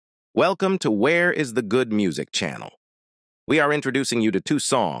Welcome to Where is the Good Music channel. We are introducing you to two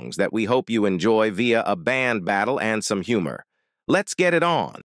songs that we hope you enjoy via a band battle and some humor. Let's get it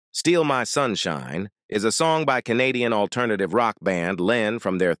on. Steal My Sunshine is a song by Canadian alternative rock band Len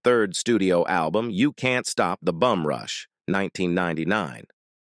from their third studio album, You Can't Stop the Bum Rush, 1999.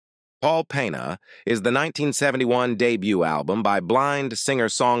 Paul Pena is the 1971 debut album by blind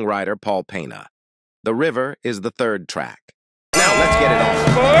singer-songwriter Paul Pena. The River is the third track. Now let's get it on.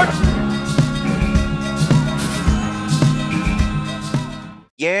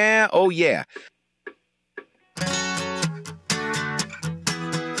 Yeah, oh yeah.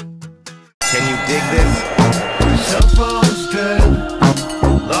 Can you dig this? Cellphones dead,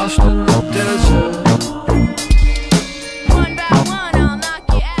 lost in the desert. One by one, I'll knock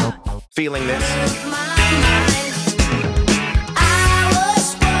you out. Feeling this?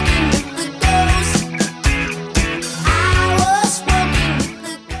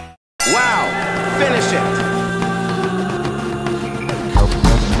 Wow, finish it.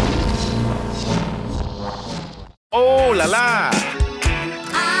 Oh la la.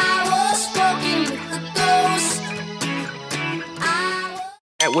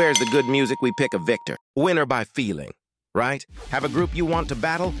 At Where's the Good Music, we pick a victor. Winner by feeling, right? Have a group you want to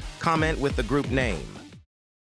battle? Comment with the group name.